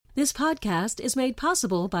This podcast is made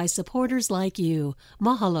possible by supporters like you.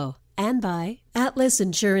 Mahalo. And by Atlas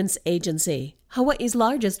Insurance Agency, Hawaii's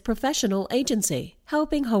largest professional agency,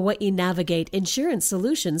 helping Hawaii navigate insurance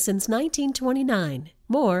solutions since 1929.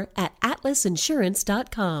 More at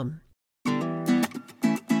atlasinsurance.com.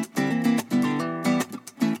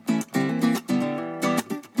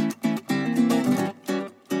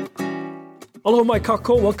 Aloha mai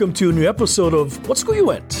kako, welcome to a new episode of What School You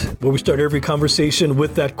Went, where we start every conversation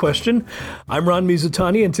with that question. I'm Ron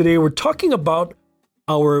Mizutani, and today we're talking about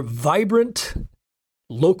our vibrant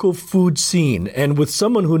local food scene, and with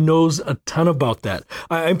someone who knows a ton about that.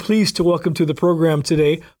 I'm pleased to welcome to the program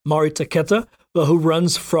today Mari Taketa, who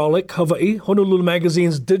runs Frolic Hawaii, Honolulu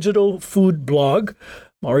Magazine's digital food blog.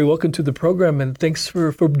 Mari, welcome to the program, and thanks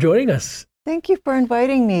for joining us. Thank you for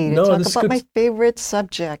inviting me to talk about my favorite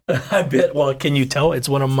subject. I bet. Well, can you tell? It's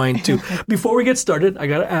one of mine, too. Before we get started, I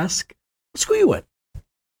got to ask, what school you went?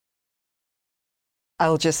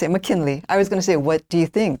 I'll just say McKinley. I was going to say, what do you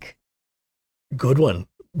think? Good one.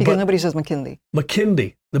 Because nobody says McKinley.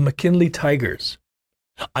 McKinley, the McKinley Tigers.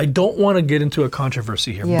 I don't want to get into a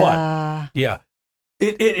controversy here, but yeah,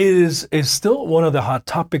 it is still one of the hot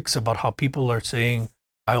topics about how people are saying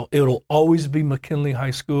it'll always be McKinley High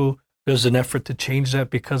School. There's an effort to change that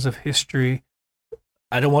because of history.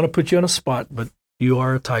 I don't want to put you on a spot, but you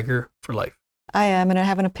are a Tiger for life. I am, and I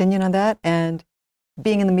have an opinion on that. And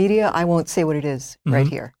being in the media, I won't say what it is right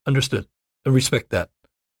here. Understood. I respect that.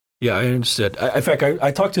 Yeah, I understood. In fact,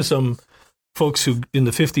 I talked to some folks who in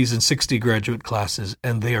the 50s and 60s graduate classes,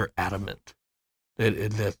 and they are adamant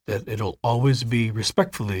that it'll always be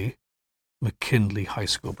respectfully McKinley High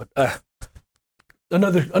School. But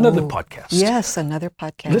Another podcast. Yes, another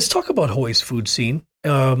podcast. Let's talk about Hawaii's food scene.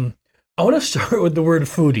 I want to start with the word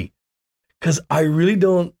foodie, because I really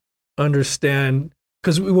don't understand.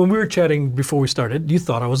 Because when we were chatting before we started, you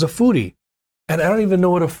thought I was a foodie, and I don't even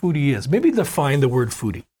know what a foodie is. Maybe define the word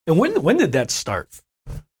foodie. And when did that start?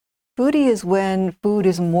 Foodie is when food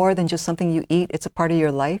is more than just something you eat. It's a part of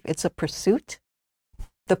your life. It's a pursuit.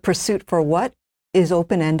 The pursuit for what is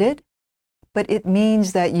open-ended. But it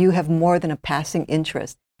means that you have more than a passing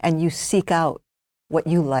interest, and you seek out what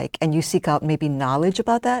you like, and you seek out maybe knowledge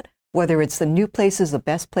about that, whether it's the new places, the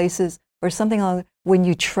best places, or something like that. When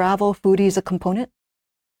you travel, foodie is a component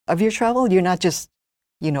of your travel. You're not just,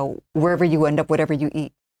 wherever you end up, whatever you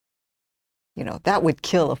eat. That would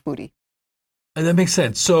kill a foodie. And that makes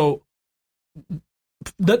sense. So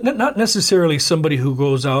not necessarily somebody who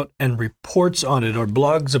goes out and reports on it or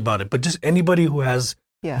blogs about it, but just anybody who has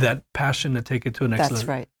that passion to take it to a next level.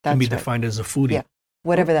 Right. Can be defined as a foodie. Yeah.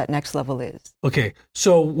 Whatever that next level is. Okay.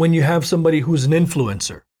 So when you have somebody who's an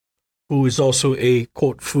influencer, who is also a,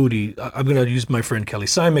 quote, foodie, I'm going to use my friend Kelly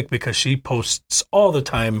Simic because she posts all the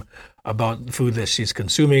time about the food that she's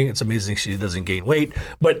consuming. It's amazing she doesn't gain weight.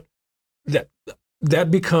 But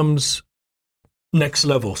that becomes next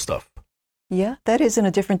level stuff. Yeah, that is in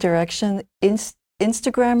a different direction.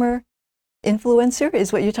 Instagrammer, influencer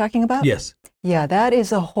is what you're talking about? Yes. Yeah, that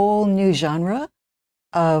is a whole new genre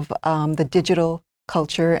of the digital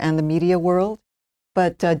culture and the media world.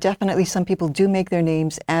 But definitely some people do make their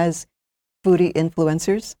names as foodie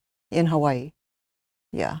influencers in Hawaii.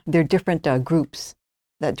 Yeah, they're different groups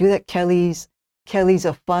that do that. Kelly's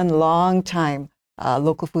a fun, long time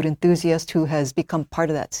local food enthusiast who has become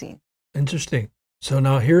part of that scene. Interesting. So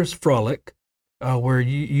now here's Frolic, where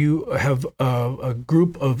you have a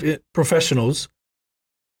group of professionals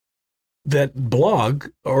that blog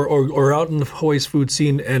or out in the Hawaii's food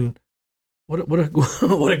scene, and what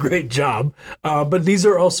a great job. But these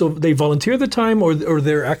are also, they volunteer the time, or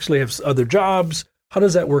they actually have other jobs. How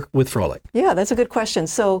does that work with Frolic? Yeah, that's a good question.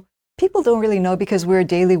 So people don't really know because we're a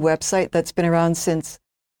daily website that's been around since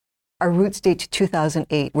our roots date to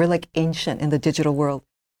 2008. We're like ancient in the digital world,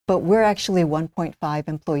 but we're actually 1.5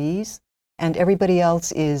 employees, and everybody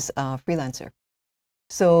else is freelancer.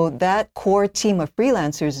 So that core team of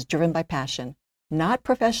freelancers is driven by passion, not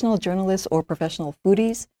professional journalists or professional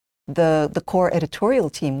foodies. The core editorial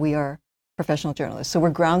team, we are professional journalists. So we're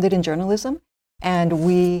grounded in journalism, and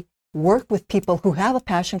we work with people who have a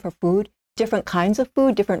passion for food, different kinds of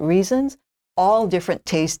food, different reasons, all different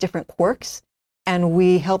tastes, different quirks, and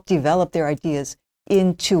we help develop their ideas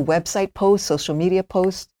into website posts, social media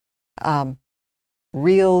posts,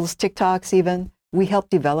 Reels, TikToks even. We help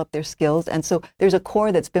develop their skills. And so there's a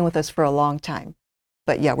core that's been with us for a long time.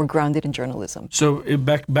 But yeah, we're grounded in journalism. So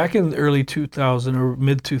back in the early 2000 or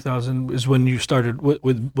mid 2000 is when you started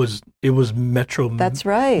it was Metro. That's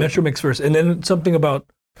right. Metro Mix first, and then something about,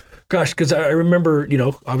 gosh, because I remember,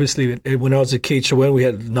 obviously when I was at KHON, we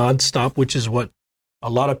had Nonstop, which is what a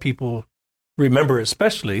lot of people remember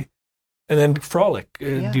especially. And then frolic.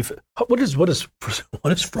 Yeah. What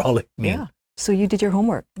does frolic mean? Yeah. So you did your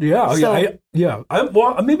homework. Yeah, So-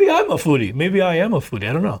 maybe I'm a foodie. Maybe I am a foodie.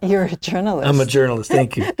 I don't know. You're a journalist. I'm a journalist.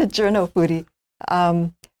 Thank you. A journal foodie.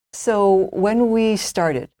 So when we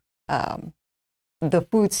started, the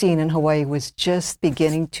food scene in Hawaii was just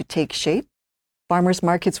beginning to take shape. Farmers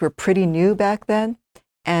markets were pretty new back then.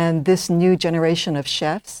 And this new generation of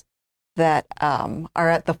chefs that are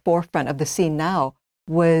at the forefront of the scene now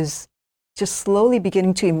was just slowly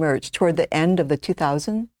beginning to emerge toward the end of the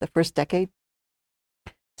 2000s, the first decade.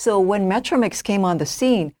 So when Metromix came on the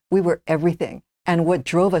scene, we were everything. And what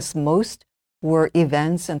drove us most were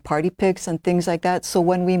events and party pics and things like that. So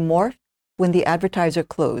when we morphed, when the advertiser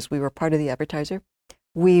closed, we were part of the advertiser,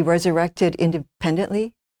 we resurrected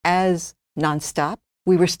independently as nonstop.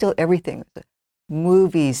 We were still everything.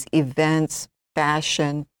 Movies, events,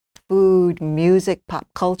 fashion, food, music, pop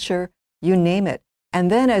culture, you name it. And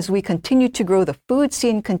then as we continued to grow, the food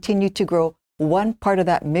scene continued to grow. One part of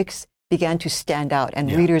that mix began to stand out,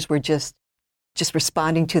 and readers were just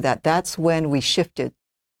responding to that. That's when we shifted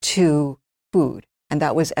to food, and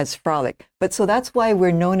that was as Frolic. But so that's why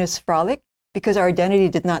we're known as Frolic, because our identity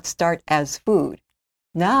did not start as food.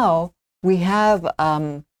 Now we have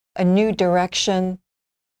a new direction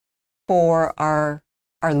for our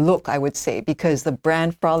look, I would say, because the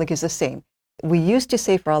brand Frolic is the same. We used to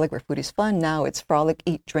say Frolic where food is fun. Now it's Frolic,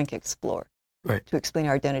 Eat, Drink, Explore. Right. To explain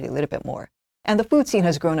our identity a little bit more. And the food scene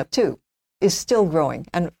has grown up too, is still growing,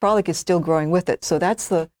 and Frolic is still growing with it. So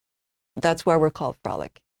that's why we're called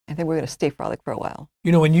Frolic. I think we're going to stay Frolic for a while.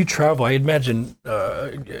 You know, when you travel, I imagine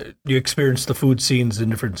you experience the food scenes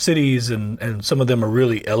in different cities, and some of them are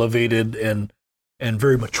really elevated and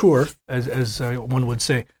very mature, as one would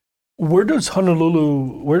say. Where does Kauai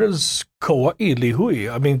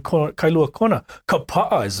Lihui, I mean, Kailua Kona,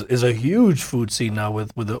 Kapa'a is a huge food scene now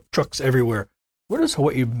with the trucks everywhere. Where does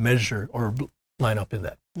Hawaii measure or line up in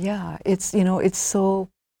that? Yeah, it's so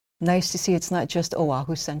nice to see it's not just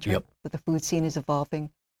Oahu centric, but the food scene is evolving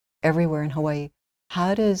everywhere in Hawaii.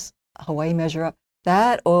 How does Hawaii measure up?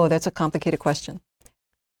 That's a complicated question.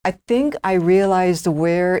 I think I realized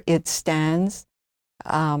where it stands.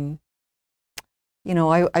 I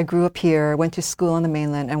grew up here, went to school on the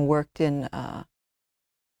mainland, and worked in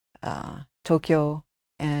Tokyo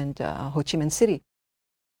and Ho Chi Minh City.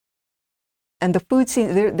 And the food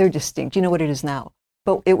scene, they're distinct. You know what it is now.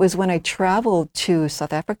 But it was when I traveled to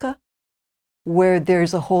South Africa where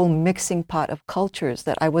there's a whole mixing pot of cultures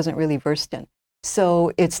that I wasn't really versed in.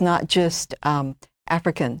 So it's not just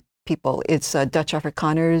African people. It's Dutch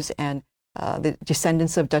Afrikaners and the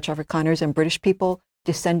descendants of Dutch Afrikaners and British people,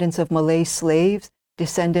 descendants of Malay slaves,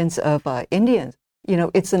 descendants of Indians.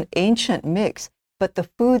 It's an ancient mix, but the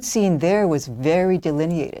food scene there was very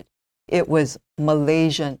delineated. It was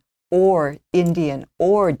Malaysian or Indian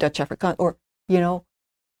or Dutch African, or,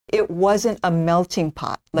 it wasn't a melting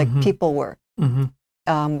pot like people were.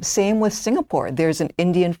 Mm-hmm. Same with Singapore. There's an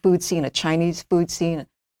Indian food scene, a Chinese food scene, a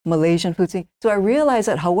Malaysian food scene. So I realized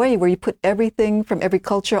that Hawaii, where you put everything from every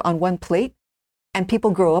culture on one plate and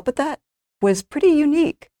people grow up with that, was pretty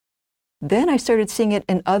unique. Then I started seeing it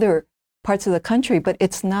in other parts of the country, but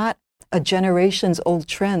it's not a generation's old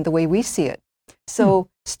trend the way we see it. So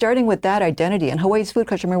starting with that identity, and Hawaii's food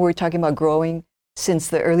culture, remember we were talking about growing since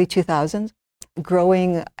the early 2000s,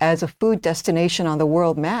 growing as a food destination on the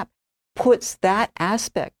world map, puts that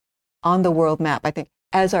aspect on the world map, I think,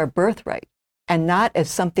 as our birthright, and not as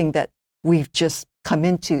something that we've just come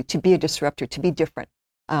into to be a disruptor, to be different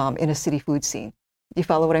in a city food scene. Do you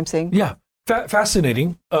follow what I'm saying? Yeah.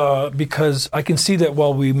 Fascinating, because I can see that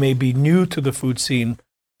while we may be new to the food scene,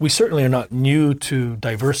 we certainly are not new to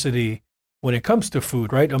diversity when it comes to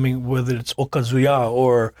food, right? I mean, whether it's okazuya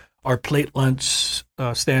or our plate lunch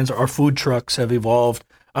stands, our food trucks have evolved.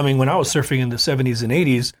 I mean, when I was surfing in the 70s and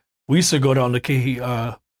 80s, we used to go down to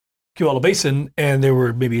Kewalo Basin, and there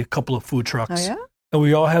were maybe a couple of food trucks. Oh, yeah? And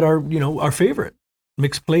we all had our favorite,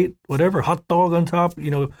 mixed plate, whatever, hot dog on top,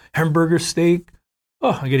 hamburger, steak.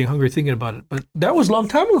 Oh, I'm getting hungry thinking about it. But that was a long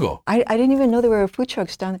time ago. I didn't even know there were food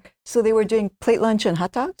trucks down there. So they were doing plate lunch and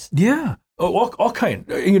hot dogs? Yeah, all kind.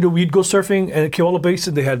 We'd go surfing, and at Kewalo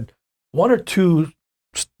Basin, they had one or two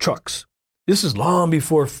trucks. This is long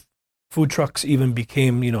before food trucks even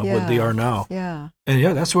became, what they are now. Yeah.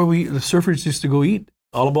 And that's where the surfers used to go eat.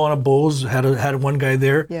 Alabama Bowls had one guy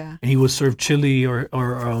there, and he would serve chili or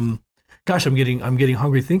gosh, I'm getting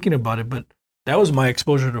hungry thinking about it. But that was my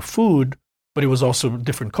exposure to food. But it was also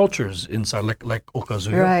different cultures inside, like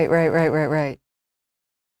okazuya. Right.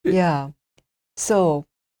 Yeah. So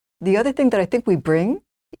the other thing that I think we bring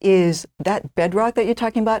is that bedrock that you're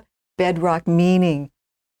talking about. bedrock, meaning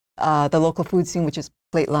the local food scene, which is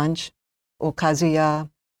plate lunch, okazuya,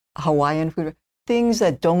 Hawaiian food, things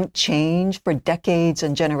that don't change for decades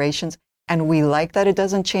and generations, and we like that it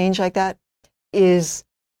doesn't change like that, is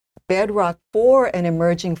bedrock for an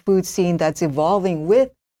emerging food scene that's evolving with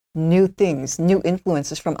new things, new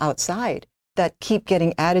influences from outside that keep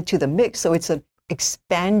getting added to the mix. So it's an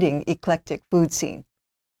expanding, eclectic food scene.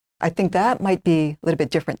 I think that might be a little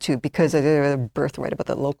bit different too, because of the birthright about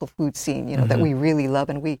the local food scene, that we really love,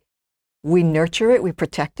 and we nurture it, we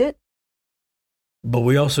protect it. But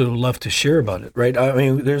we also love to share about it, right? I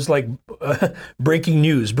mean, there's like breaking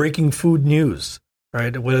news, breaking food news,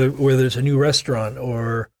 right? Whether it's a new restaurant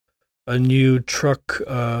or a new truck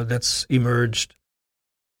that's emerged.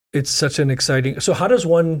 It's such an exciting. So how does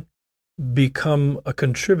one become a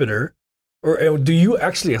contributor? Or do you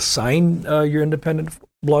actually assign your independent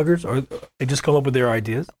bloggers, or they just come up with their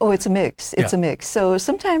ideas? Oh, it's a mix. It's a mix. So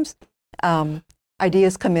sometimes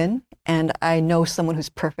ideas come in, and I know someone who's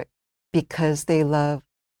perfect because they love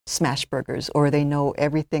smash burgers, or they know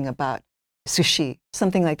everything about sushi,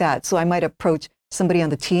 something like that. So I might approach somebody on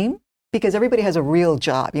the team, because everybody has a real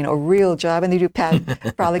job, and they do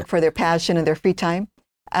frolic for their passion and their free time.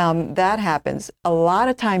 That happens. A lot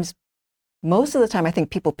of times, most of the time, I think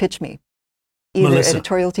people pitch me, either Melissa.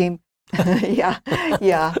 editorial team,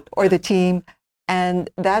 yeah, or the team. And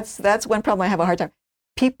that's one problem I have a hard time.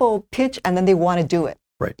 People pitch and then they want to do it.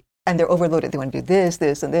 Right. And they're overloaded. They want to do this,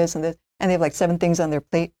 this, and this, and this. And they have like 7 things on their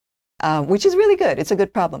plate, which is really good. It's a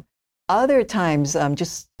good problem. Other times,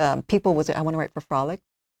 people will say, I want to write for Frolic,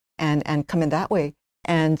 and come in that way.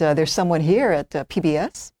 And there's someone here at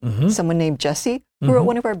PBS, someone named Jesse, who wrote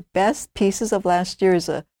one of our best pieces of last year's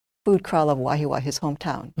food crawl of Wahiawa, his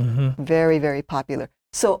hometown. Very, very popular.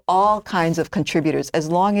 So all kinds of contributors. As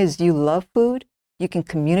long as you love food, you can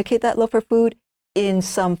communicate that love for food in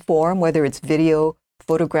some form, whether it's video,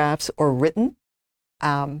 photographs, or written.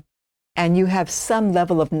 And you have some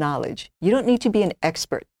level of knowledge. You don't need to be an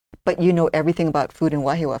expert, but you know everything about food in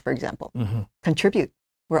Wahiawa, for example. Contribute.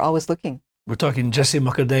 We're always looking. We're talking Jesse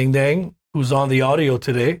Makadang, who's on the audio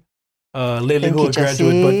today. Lately Thank you,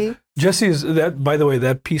 graduate. Jesse. But Jesse's, by the way,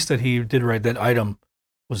 that piece that he did write, that item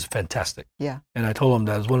was fantastic. Yeah. And I told him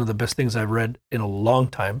that was one of the best things I've read in a long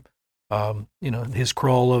time. His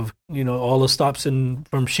crawl of, all the stops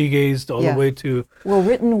from Shige's all the way to Well,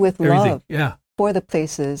 written with everything. love for the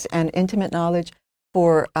places and intimate knowledge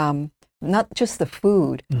for not just the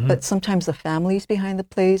food, but sometimes the families behind the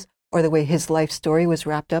place, or the way his life story was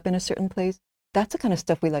wrapped up in a certain place. That's the kind of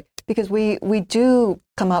stuff we like, because we do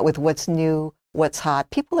come out with what's new, what's hot.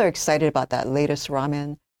 People are excited about that latest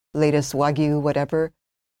ramen, latest Wagyu, whatever.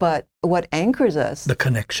 But what anchors us, the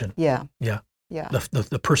connection. Yeah.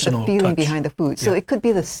 The personal the feeling touch behind the food. So Yeah. it could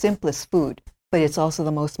be the simplest food, but it's also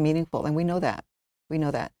the most meaningful, and we know that.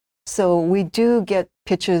 So we do get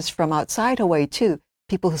pitches from outside Hawaii too.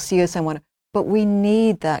 People who see us and want to, but we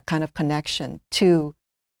need that kind of connection to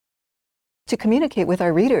communicate with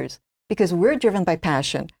our readers, because we're driven by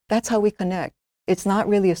passion. That's how we connect. It's not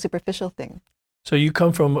really a superficial thing. So you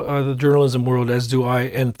come from the journalism world, as do I,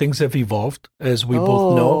 and things have evolved, as we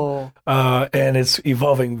both know, and it's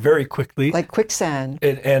evolving very quickly. Like quicksand.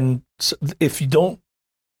 And so if you don't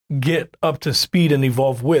get up to speed and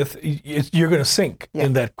evolve with, you're going to sink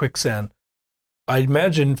in that quicksand. I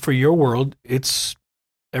imagine for your world, it's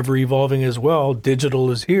ever evolving as well.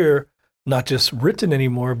 Digital is here, not just written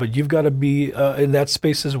anymore, but you've got to be in that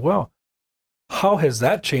space as well. How has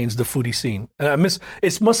that changed the foodie scene? And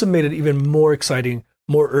it must have made it even more exciting,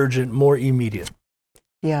 more urgent, more immediate.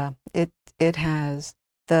 Yeah, it has.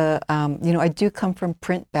 I do come from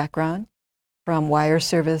print background, from wire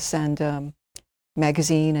service and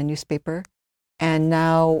magazine and newspaper, and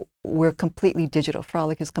now we're completely digital.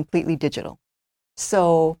 Frolic is completely digital.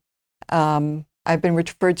 So I've been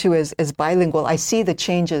referred to as bilingual. I see the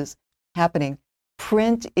changes happening.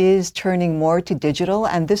 Print is turning more to digital,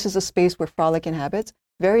 and this is a space where Frolic inhabits,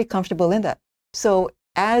 very comfortable in that. So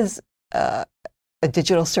as a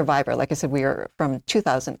digital survivor, like I said, we are from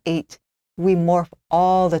 2008, we morph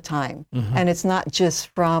all the time. And it's not just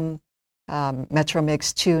from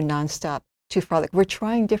Metromix to Nonstop to Frolic. We're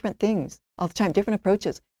trying different things all the time, different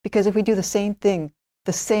approaches, because if we do the same thing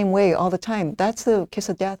the same way all the time, that's the kiss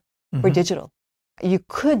of death for digital. You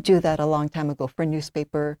could do that a long time ago for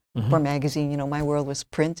newspaper, for magazine. My world was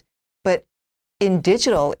print. But in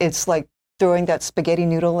digital, it's like throwing that spaghetti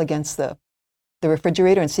noodle against the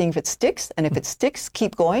refrigerator and seeing if it sticks. And if it sticks,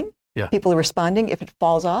 keep going. Yeah. People are responding. If it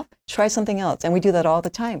falls off, try something else. And we do that all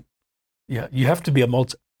the time. Yeah, you have to be a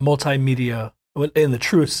multimedia in the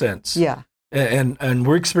truest sense. Yeah. And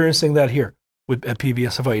we're experiencing that here at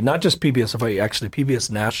PBS Hawaii, not just PBS Hawaii, actually PBS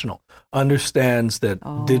National understands that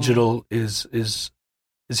digital is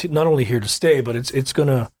not only here to stay, but it's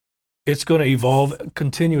gonna evolve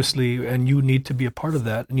continuously, and you need to be a part of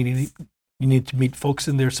that, and you need to meet folks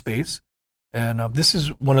in their space. And this is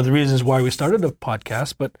one of the reasons why we started a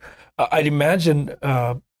podcast. But I'd imagine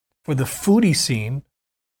for the foodie scene,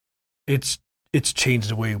 it's changed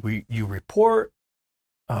the way you report,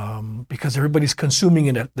 because everybody's consuming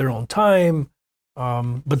it at their own time.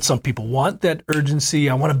 But some people want that urgency.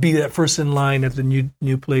 I want to be that first in line at the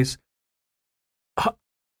new place.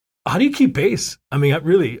 How do you keep pace? I mean,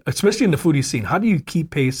 really, especially in the foodie scene, how do you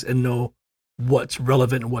keep pace and know what's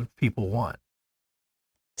relevant and what people want?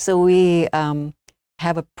 So we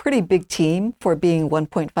have a pretty big team for being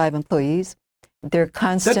 1.5 employees. They're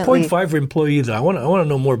constantly... That 0.5 employees, I want to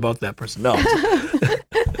know more about that person. No.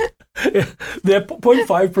 That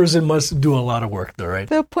 0.5 person must do a lot of work though, right?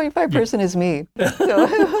 The 0.5 person is me.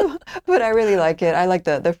 So, but I really like it. I like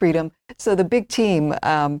the freedom. So the big team,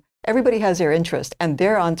 everybody has their interest and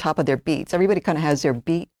they're on top of their beats. Everybody kind of has their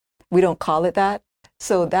beat. We don't call it that.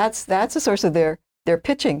 So that's a source of their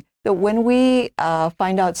pitching. So when we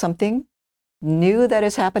find out something new that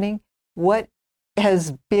is happening, what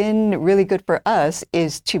has been really good for us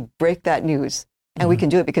is to break that news. And we can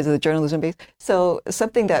do it because of the journalism base. So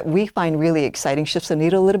something that we find really exciting, shifts the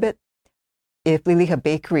needle a little bit. If Liliha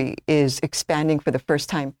Bakery is expanding for the first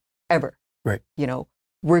time ever, right?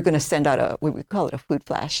 We're going to send out we call it a food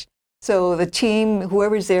flash. So the team,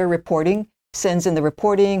 whoever's there reporting, sends in the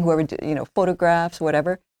reporting, whoever, photographs,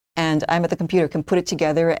 whatever. And I'm at the computer, can put it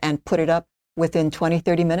together and put it up within 20,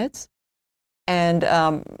 30 minutes. And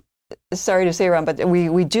sorry to say, Ron, but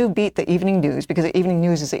we do beat the evening news, because the evening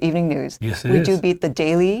news is the evening news. Yes, it is. We is. do beat the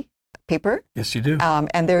daily paper. Yes, you do.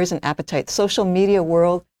 And there is an appetite. Social media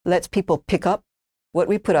world lets people pick up what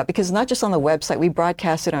we put up, because not just on the website, we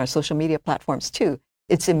broadcast it on our social media platforms too.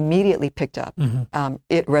 It's immediately picked up.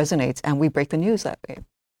 It resonates, and we break the news that way.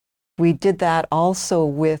 We did that also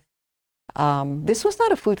with, this was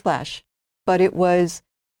not a food flash, but it was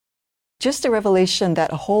just a revelation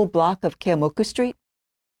that a whole block of Keamoku Street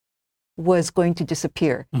was going to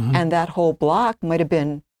disappear. And that whole block might have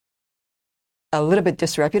been a little bit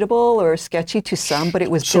disreputable or sketchy to some, but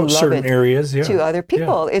it was beloved certain areas, to other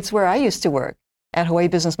people. Yeah. It's where I used to work at Hawaii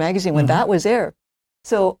Business Magazine when that was there.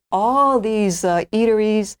 So all these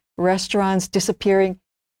eateries, restaurants disappearing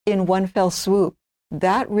in one fell swoop,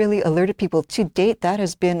 that really alerted people. To date, that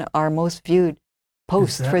has been our most viewed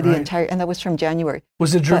post for the entire, and that was from January.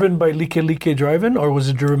 Was it driven by Like Like Drive-In, or was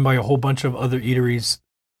it driven by a whole bunch of other eateries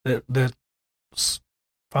that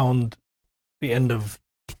found the end of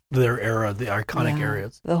their era, the iconic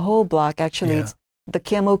areas? The whole block, actually, it's the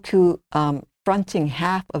Keamoku fronting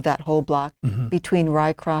half of that whole block between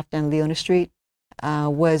Rycroft and Leona Street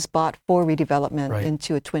was bought for redevelopment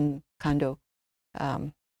into a twin tower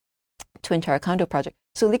condo project.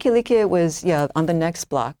 So Like Like was, on the next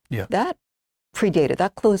block. Yeah. That predated,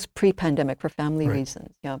 that closed pre-pandemic for family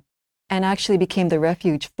reasons. Yeah. And actually became the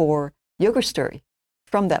refuge for Yogurt Story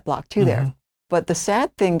from that block to there. But the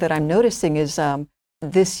sad thing that I'm noticing is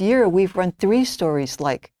this year we've run 3 stories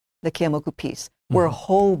like the Keamoku piece, where a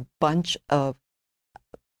whole bunch of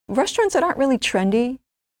restaurants that aren't really trendy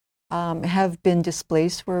have been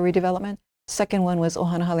displaced for redevelopment. Second one was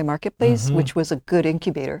Ohanahale Marketplace, which was a good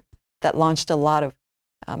incubator that launched a lot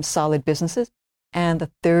of solid businesses. And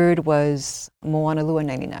the third was Moanalua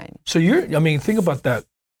 99. So think about that,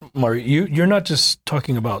 Mari. You're not just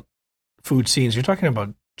talking about food scenes. You're talking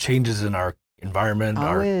about changes in our environment,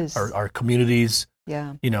 our communities.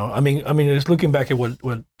 Yeah. Just looking back at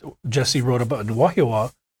what Jesse wrote about in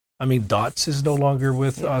Wahiawa, Dots is no longer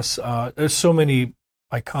with us. There's so many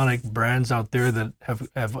iconic brands out there that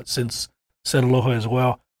have since said aloha as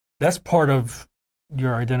well. That's part of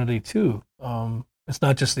your identity too. It's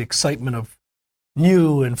not just the excitement of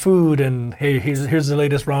new and food and hey, here's the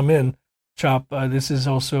latest ramen shop. This is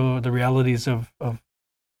also the realities of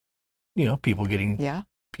people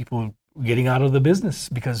getting out of the business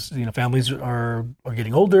because families are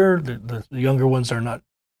getting older. The younger ones are not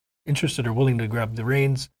interested or willing to grab the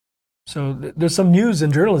reins. So there's some news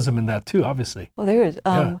and journalism in that too, obviously. Well, there is.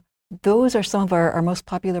 Those are some of our most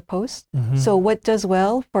popular posts. So what does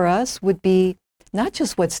well for us would be not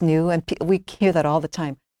just what's new, and we hear that all the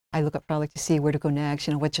time. I look up Frolic to see where to go next,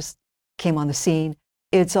 what just came on the scene.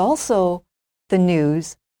 It's also the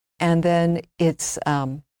news, and then it's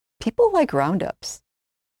people like roundups.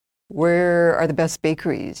 Where are the best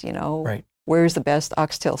bakeries, Right. Where's the best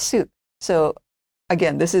oxtail soup? So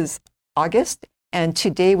again, this is August, and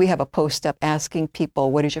today we have a post up asking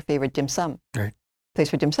people, what is your favorite dim sum? Right. Place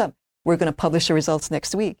for dim sum. we're going to publish the results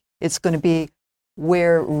next week. It's going to be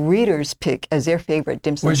where readers pick as their favorite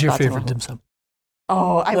dim sum. Where's your spots in favorite Oahu. dim sum?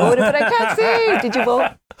 Oh, I voted, but I can't see. Did you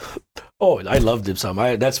vote? Oh, I love dim sum.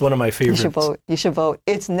 That's one of my You favorites. should vote. You should vote.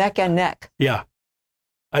 It's neck and neck. Yeah,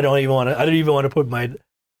 I don't even want to put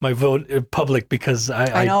my vote in public because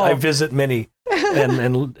I know. I visit many, and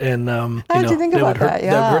How'd you think they about would hurt, that? that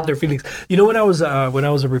Yeah. would hurt their feelings. You know, when I was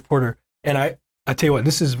a reporter, and I tell you what,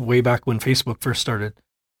 this is way back when Facebook first started.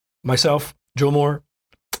 Myself, Joe Moore,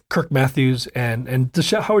 Kirk Matthews, and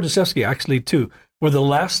Howard Daszewski actually too were the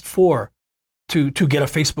last four to get a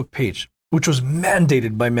Facebook page, which was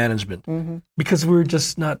mandated by management because we were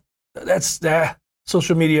just not. That's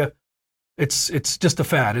social media. It's just a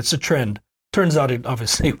fad. It's a trend. Turns out it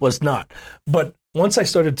obviously was not. But once I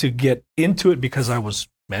started to get into it because I was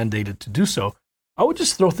mandated to do so, I would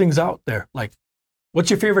just throw things out there like, "What's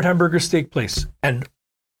your favorite hamburger steak place?" And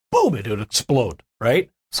boom, it would explode. Right?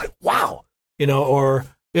 It's like, wow, or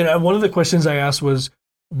one of the questions I asked was,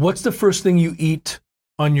 "What's the first thing you eat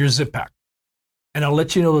on your zip pack?" And I'll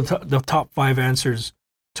let you know the top 5 answers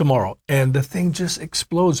tomorrow. And the thing just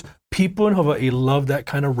explodes. People in Hawaii love that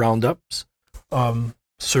kind of roundups,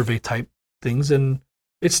 survey type things, and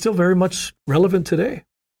it's still very much relevant today.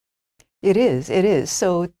 It is. It is.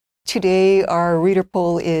 So today our reader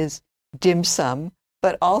poll is dim sum,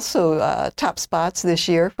 but also top spots this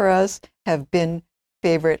year for us have been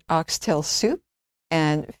favorite oxtail soup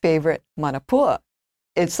and favorite manapua.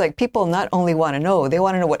 It's like people not only want to know, they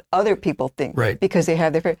want to know what other people think. Right. Because they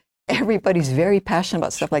have their, everybody's very passionate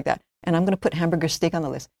about stuff like that. And I'm going to put hamburger steak on the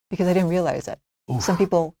list because I didn't realize that. Oof. Some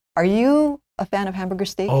people, are you a fan of hamburger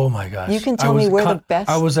steak? Oh my gosh. You can tell me where the best.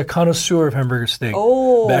 I was a connoisseur of hamburger steak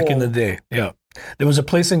back in the day. Yeah. There was a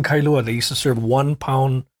place in Kailua that used to serve 1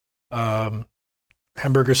 pound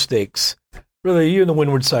hamburger steaks. Really, you in the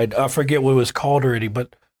Windward side, I forget what it was called already,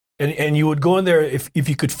 but and you would go in there, if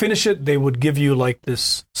you could finish it, they would give you like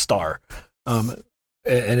this star. And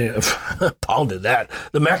it pounded that.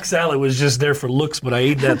 The mac salad was just there for looks, but I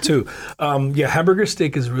ate that too. Yeah, hamburger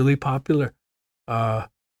steak is really popular.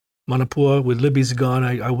 Manapua, with Libby's gone,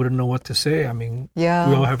 I wouldn't know what to say. I mean, Yeah.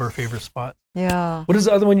 we all have our favorite spot. Yeah. What is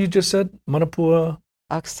the other one you just said? Manapua,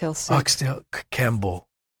 Oxtail soup. Oxtail, Campbell.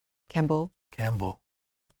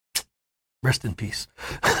 Rest in peace.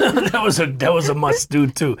 that was a must do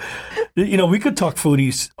too. We could talk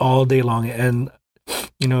foodies all day long, and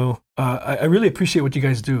I really appreciate what you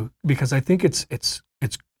guys do because I think it's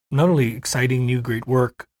not only exciting, new, great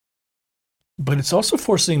work, but it's also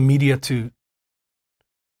forcing media to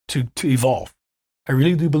evolve. I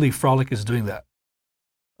really do believe Frolic is doing that.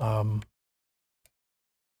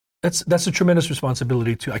 That's a tremendous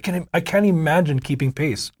responsibility too. I can't imagine keeping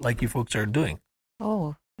pace like you folks are doing.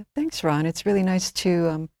 Oh, thanks, Ron. It's really nice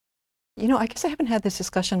to, I guess I haven't had this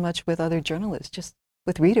discussion much with other journalists, just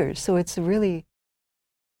with readers. So it's really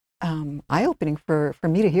eye-opening for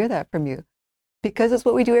me to hear that from you, because it's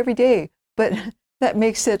what we do every day. But that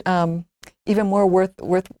makes it even more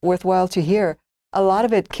worthwhile to hear. A lot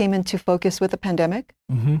of it came into focus with the pandemic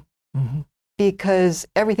because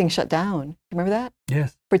everything shut down. Remember that?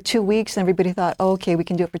 Yes. For 2 weeks, and everybody thought, oh, okay, we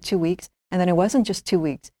can do it for 2 weeks. And then it wasn't just 2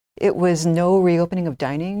 weeks. It was no reopening of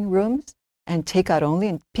dining rooms and takeout only.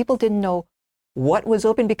 And people didn't know what was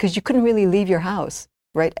open because you couldn't really leave your house,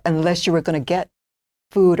 right? Unless you were going to get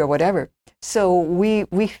food or whatever. So we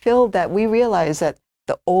filled that. We realized that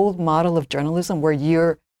the old model of journalism where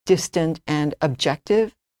you're distant and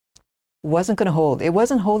objective wasn't going to hold. It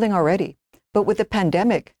wasn't holding already. But with the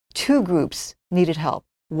pandemic, 2 groups needed help.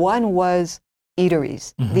 One was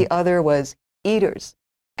eateries. The other was eaters.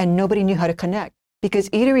 And nobody knew how to connect because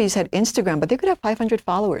eateries had Instagram, but they could have 500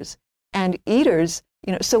 followers. And eaters,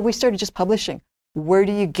 so we started just publishing. Where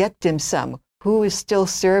do you get dim sum? Who is still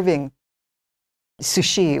serving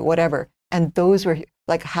sushi, whatever? And those were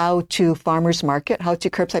like how to farmers market, how to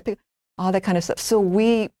curbside pick, all that kind of stuff. So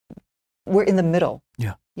we're in the middle.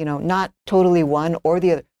 Yeah. Not totally one or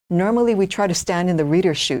the other. Normally we try to stand in the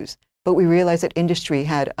reader's shoes, but we realized that industry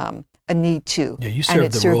had a need to. Yeah, you and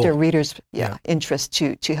it served the served role. their readers' Yeah. interest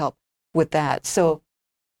to help with that. So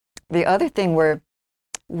the other thing where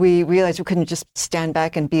we realized we couldn't just stand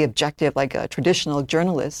back and be objective like a traditional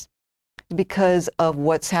journalist because of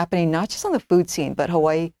what's happening, not just on the food scene, but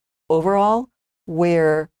Hawaii overall,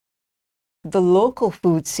 where the local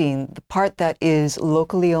food scene, the part that is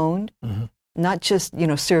locally owned, not just,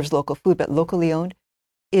 serves local food, but locally owned,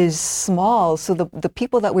 is small. So the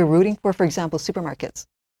people that we're rooting for example, supermarkets,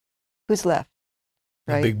 who's left?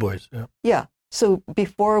 The Right? big boys. Yeah. Yeah. So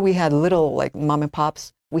before we had little like mom and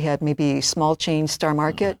pops, we had maybe small chain Star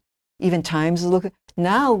Market, even Times.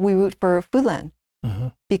 Now we root for Foodland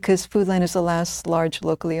because Foodland is the last large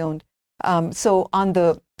locally owned. So on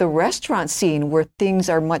the restaurant scene where things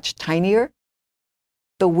are much tinier,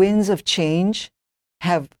 the winds of change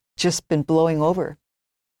have just been blowing over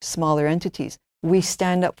smaller entities. We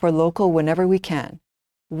stand up for local whenever we can.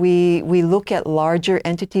 We look at larger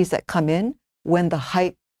entities that come in when the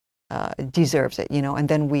hype deserves it, and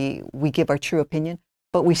then we give our true opinion.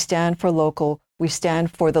 But we stand for local. We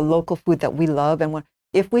stand for the local food that we love. And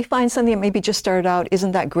if we find something that maybe just started out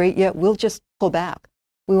isn't that great yet, we'll just pull back.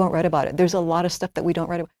 We won't write about it. There's a lot of stuff that we don't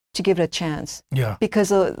write about to give it a chance. Yeah. Because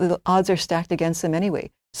the odds are stacked against them anyway.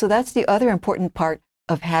 So that's the other important part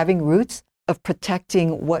of having roots, of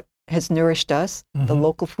protecting what has nourished us, the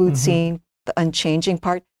local food scene, the unchanging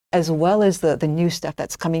part, as well as the new stuff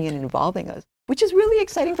that's coming in and evolving us, which is really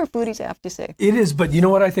exciting for foodies, I have to say. It is, but you know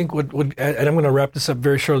what I think and I'm going to wrap this up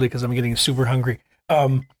very shortly because I'm getting super hungry.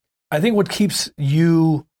 I think what keeps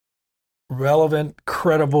you relevant,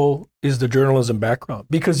 credible, is the journalism background,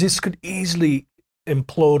 because this could easily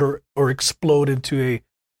implode or explode into a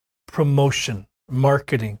promotion,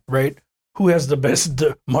 marketing, right? Who has the best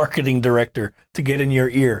marketing director to get in your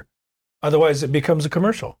ear? Otherwise, it becomes a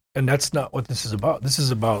commercial, and that's not what this is about. This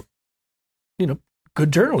is about,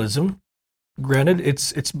 good journalism. Granted,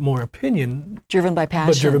 it's more opinion, driven by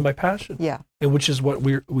passion, but driven by passion. Yeah, and which is what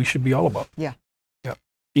we should be all about. Yeah.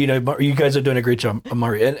 You guys are doing a great job,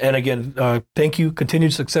 Amari. And again, thank you.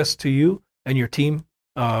 Continued success to you and your team.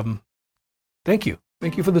 Thank you.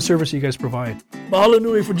 Thank you for the service you guys provide. Mahalo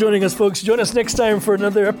nui for joining us, folks. Join us next time for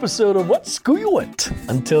another episode of What School You Went.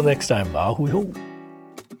 Until next time, ahui ho.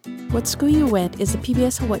 What School You Went is a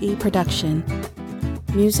PBS Hawaii production.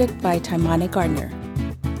 Music by Taimane Gardner.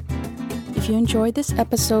 If you enjoyed this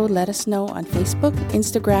episode, let us know on Facebook,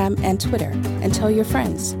 Instagram, and Twitter, and tell your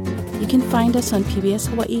friends. You can find us on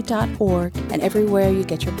pbshawaii.org and everywhere you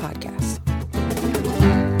get your podcasts.